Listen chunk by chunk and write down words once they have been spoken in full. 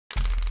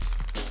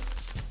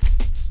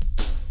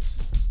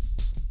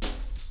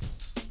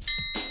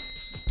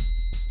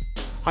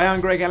Hi,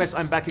 I'm Greg Ellis.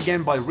 I'm back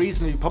again by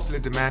reasonably popular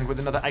demand with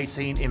another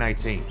 18 in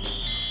 18.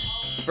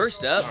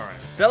 First up,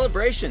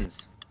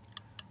 celebrations.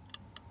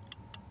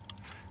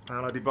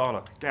 Paulo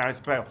Dybala,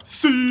 Gareth Bale,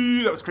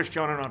 see, that was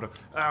Cristiano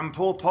Ronaldo,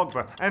 Paul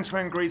Pogba,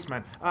 Antoine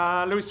Griezmann,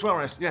 Luis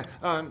Suarez,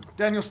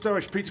 Daniel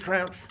Sturridge, Peter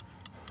Crouch,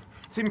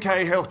 Tim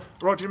Cahill,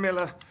 Roger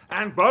Miller,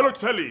 and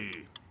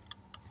Balotelli.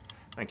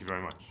 Thank you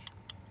very much.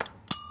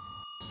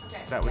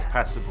 That was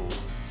passable.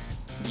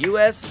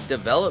 U.S.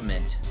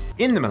 development.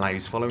 In the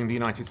malaise following the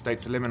United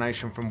States'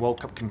 elimination from World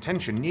Cup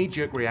contention,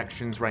 knee-jerk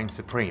reactions reign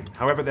supreme.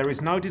 However, there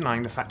is no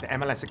denying the fact that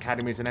MLS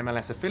academies and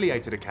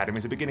MLS-affiliated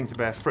academies are beginning to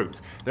bear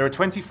fruit. There are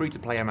 20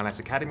 free-to-play MLS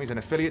academies and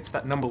affiliates.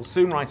 That number will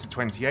soon rise to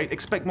 28.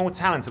 Expect more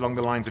talent along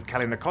the lines of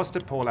Kalin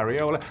Acosta, Paul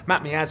Arriola,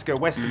 Matt Miazga,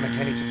 Weston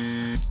McKennie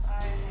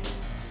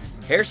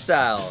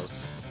Hairstyles.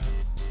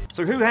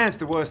 So who has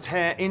the worst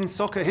hair in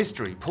soccer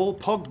history? Paul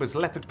Pogba's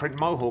leopard print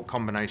mohawk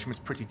combination was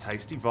pretty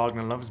tasty.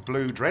 Wagner loves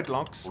blue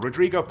dreadlocks.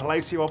 Rodrigo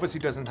Palacio obviously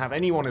doesn't have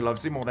anyone who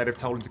loves him, or they'd have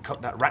told him to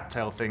cut that rat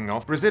tail thing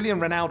off. Brazilian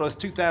Ronaldo's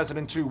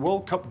 2002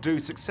 World Cup do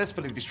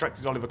successfully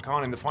distracted Oliver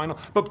Kahn in the final,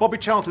 but Bobby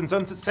Charlton's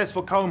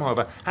unsuccessful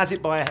comb-over has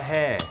it by a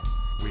hair.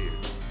 Weird,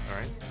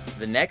 alright?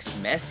 The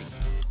next Messi.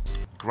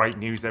 Great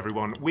news,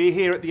 everyone. We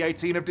here at the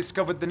 18 have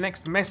discovered the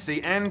next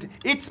Messi, and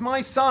it's my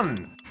son.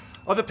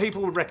 Other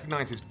people would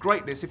recognise his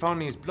greatness if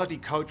only his bloody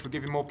coach would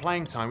give him more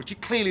playing time, which he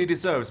clearly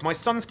deserves. My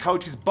son's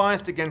coach is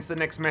biased against the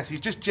next Messi.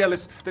 He's just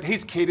jealous that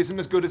his kid isn't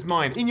as good as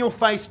mine. In your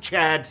face,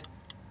 Chad.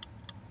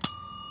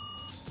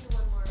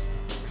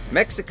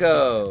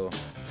 Mexico.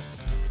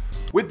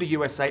 With the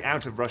USA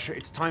out of Russia,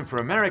 it's time for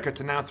America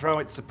to now throw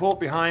its support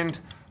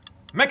behind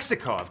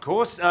Mexico, of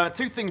course.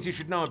 Two things you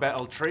should know about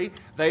El Tri.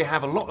 They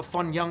have a lot of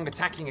fun, young,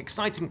 attacking,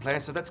 exciting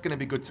players, so that's going to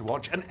be good to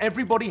watch. And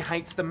everybody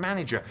hates the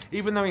manager.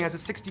 Even though he has a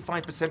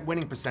 65%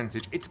 winning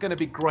percentage, it's going to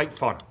be great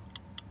fun.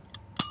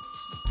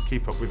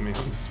 Keep up with me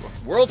on this one.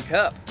 World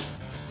Cup.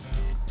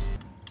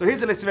 So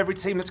here's a list of every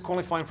team that's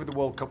qualifying for the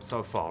World Cup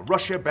so far.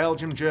 Russia,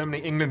 Belgium, Germany,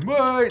 England,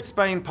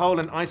 Spain,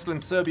 Poland,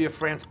 Iceland, Serbia,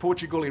 France,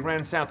 Portugal,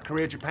 Iran, South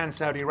Korea, Japan,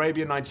 Saudi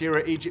Arabia,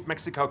 Nigeria, Egypt,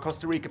 Mexico,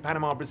 Costa Rica,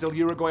 Panama, Brazil,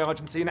 Uruguay,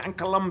 Argentina, and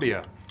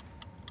Colombia.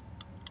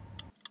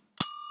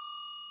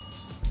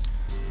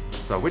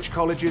 So which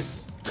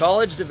colleges?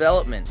 College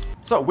development.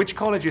 So which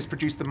colleges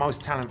produce the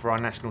most talent for our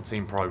national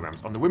team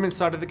programs? On the women's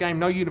side of the game,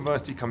 no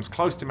university comes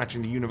close to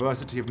matching the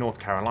University of North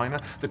Carolina.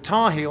 The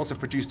Tar Heels have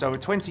produced over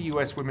 20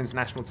 US women's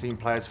national team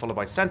players, followed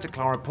by Santa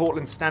Clara,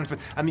 Portland, Stanford,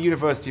 and the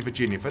University of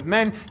Virginia. For the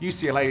men,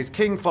 UCLA is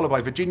king, followed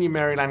by Virginia,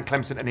 Maryland,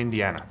 Clemson, and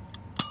Indiana.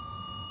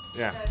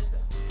 Yeah,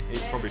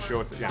 it's probably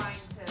shorter, yeah.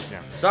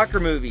 Soccer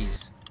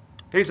movies.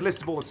 Here's a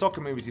list of all the soccer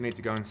movies you need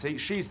to go and see.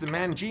 She's the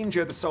Man,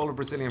 Ginger, the soul of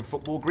Brazilian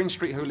football, Green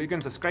Street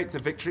Hooligans, Escape to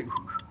Victory,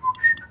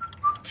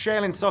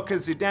 Shale in Soccer,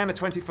 Zidane, a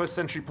 21st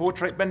Century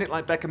Portrait, Bend It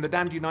Like Beckham, The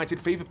Damned United,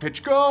 Fever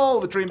Pitch,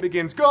 Goal, The Dream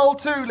Begins, Goal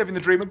 2, Living the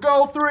Dream, and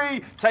Goal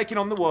 3, Taking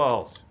on the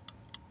World.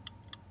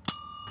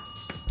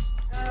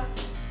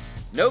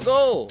 No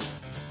goal.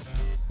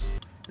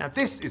 Now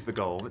this is the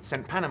goal that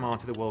sent Panama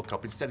to the World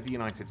Cup instead of the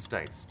United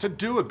States. To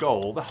do a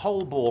goal, the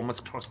whole ball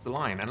must cross the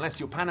line. Unless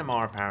you're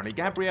Panama, apparently.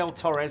 Gabriel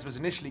Torres was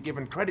initially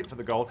given credit for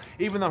the goal,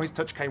 even though his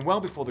touch came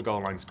well before the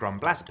goal line scrum.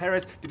 Blas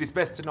Perez did his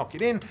best to knock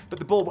it in, but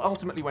the ball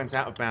ultimately went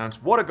out of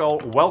bounds. What a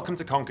goal. Welcome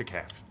to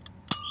CONCACAF.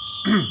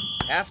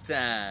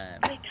 Halftime.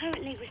 We're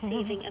currently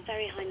receiving a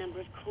very high number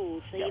of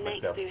calls, so you may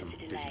experience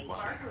a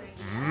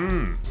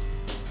delay.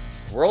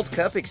 World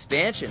Cup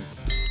expansion.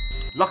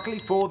 Luckily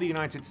for the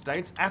United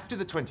States, after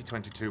the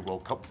 2022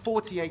 World Cup,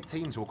 48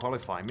 teams will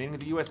qualify, meaning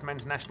the US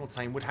men's national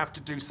team would have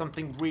to do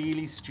something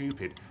really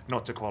stupid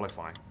not to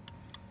qualify.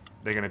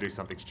 They're going to do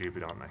something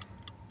stupid, aren't they?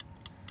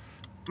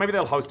 Maybe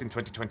they'll host in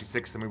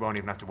 2026 and we won't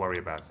even have to worry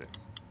about it.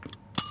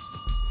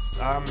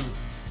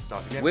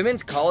 Start again.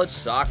 Women's college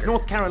soccer.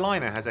 North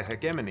Carolina has a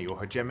hegemony, or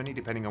hegemony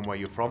depending on where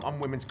you're from, on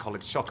women's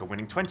college soccer,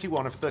 winning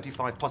 21 of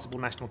 35 possible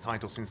national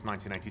titles since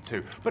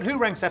 1982. But who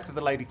ranks after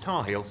the Lady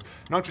Tar Heels?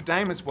 Notre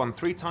Dame has won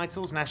 3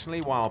 titles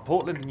nationally, while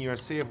Portland and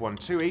UFC have won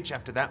 2 each.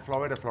 After that,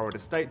 Florida, Florida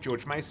State,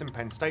 George Mason,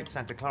 Penn State,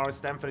 Santa Clara,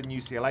 Stanford, and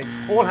UCLA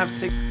all have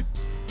 6...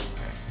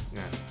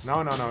 Yeah.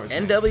 No.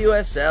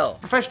 NWSL.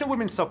 Professional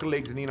women's soccer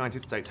leagues in the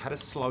United States had a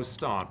slow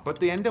start, but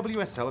the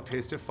NWSL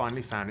appears to have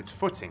finally found its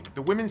footing.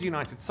 The Women's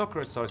United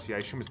Soccer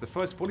Association was the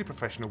first fully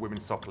professional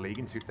women's soccer league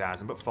in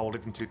 2000, but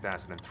folded in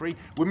 2003.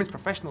 Women's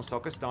professional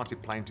soccer started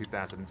playing in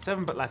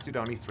 2007, but lasted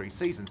only 3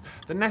 seasons.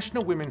 The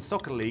National Women's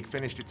Soccer League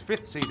finished its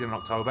 5th season in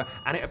October,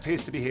 and it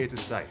appears to be here to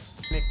stay.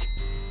 Nick,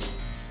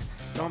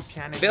 don't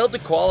panic. Failed to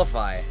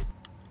qualify.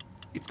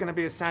 It's going to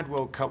be a sad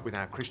World Cup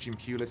without Christian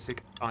Pulisic,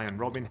 Ian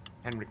Robin,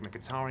 Henrik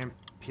Mkhitaryan,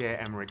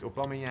 Pierre-Emerick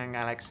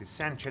Aubameyang, Alexis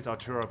Sanchez,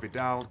 Arturo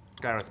Vidal,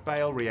 Gareth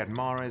Bale, Riyad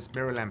Mahrez,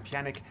 Miralem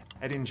Pjanic,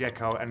 Edin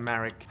Dzeko, and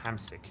Marek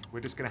Hamsik. We're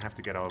just going to have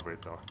to get over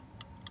it, though.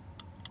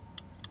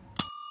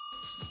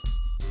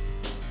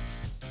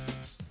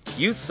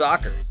 Youth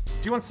soccer.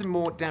 Do you want some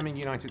more damning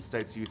United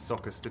States youth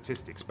soccer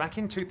statistics? Back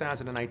in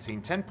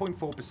 2018,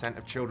 10.4%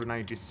 of children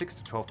ages 6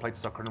 to 12 played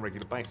soccer on a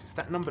regular basis.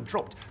 That number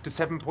dropped to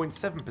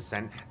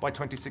 7.7% by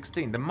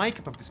 2016. The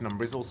makeup of this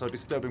number is also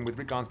disturbing with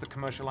regards to the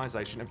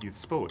commercialization of youth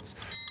sports.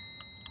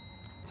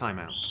 Time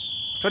out.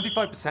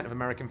 25% of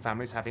American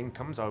families have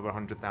incomes over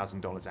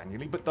 $100,000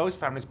 annually, but those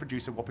families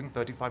produce a whopping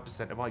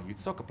 35% of our youth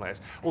soccer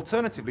players.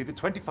 Alternatively, the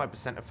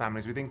 25% of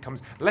families with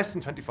incomes less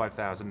than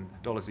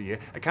 $25,000 a year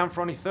account for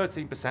only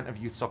 13% of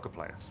youth soccer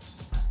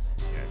players.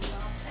 Yes,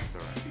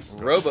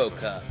 sorry.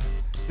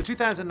 RoboCup. The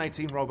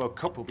 2018 Robo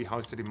Cup will be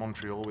hosted in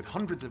Montreal with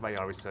hundreds of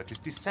AR researchers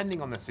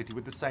descending on the city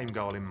with the same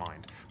goal in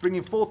mind,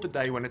 bringing forth the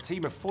day when a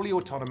team of fully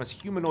autonomous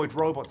humanoid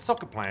robot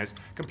soccer players,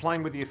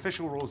 complying with the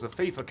official rules of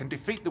FIFA, can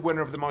defeat the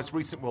winner of the most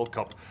recent World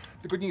Cup.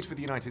 The good news for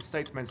the United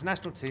States men's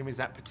national team is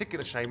that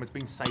particular shame has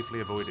been safely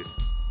avoided.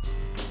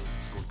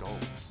 Scored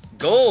goals.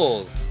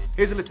 Goals.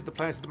 Here's a list of the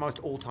players with the most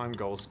all-time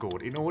goals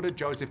scored. In order,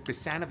 Joseph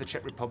Bissan of the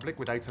Czech Republic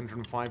with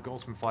 805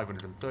 goals from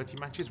 530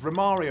 matches,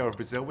 Romario of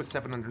Brazil with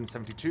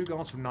 772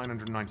 goals from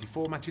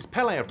 994 matches,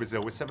 Pelé of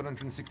Brazil with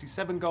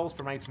 767 goals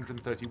from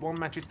 831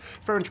 matches,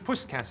 Ferenc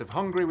Puskás of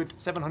Hungary with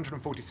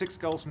 746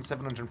 goals from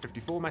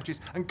 754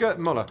 matches, and Gerd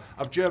Müller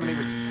of Germany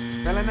with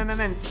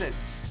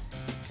Belenenses.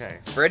 Okay.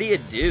 Freddie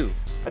Adu.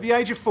 At the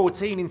age of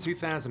 14 in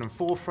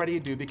 2004, Freddie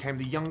Adu became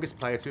the youngest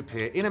player to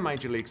appear in a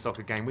Major League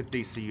Soccer game with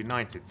DC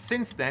United.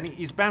 Since then,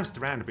 he's bounced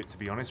around a bit, to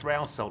be honest.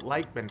 Real Salt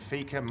Lake,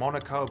 Benfica,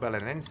 Monaco,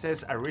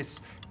 Belenenses,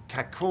 Aris,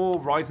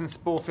 Kakor,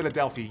 Risenspor,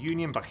 Philadelphia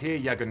Union, Bahia,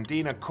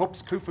 Jagundina,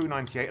 Cups, Khufu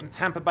 98, and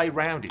Tampa Bay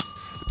Rowdies.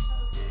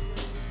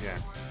 Yeah.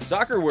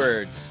 Soccer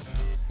words.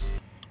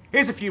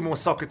 Here's a few more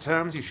soccer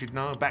terms you should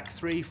know. Back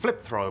three, flip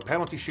throw,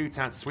 penalty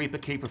shootout, sweeper,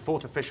 keeper,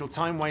 fourth official,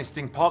 time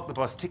wasting, park the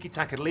bus,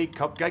 tiki-taka, league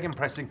cup,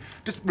 gegenpressing.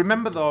 Just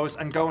remember those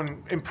and go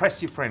and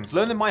impress your friends.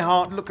 Learn them by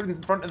heart, look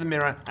in front of the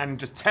mirror and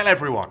just tell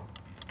everyone.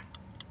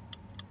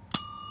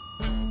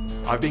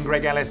 I've been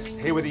Greg Ellis,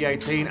 here with the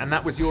 18, and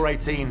that was your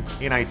 18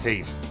 in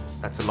 18.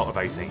 That's a lot of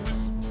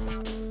 18s.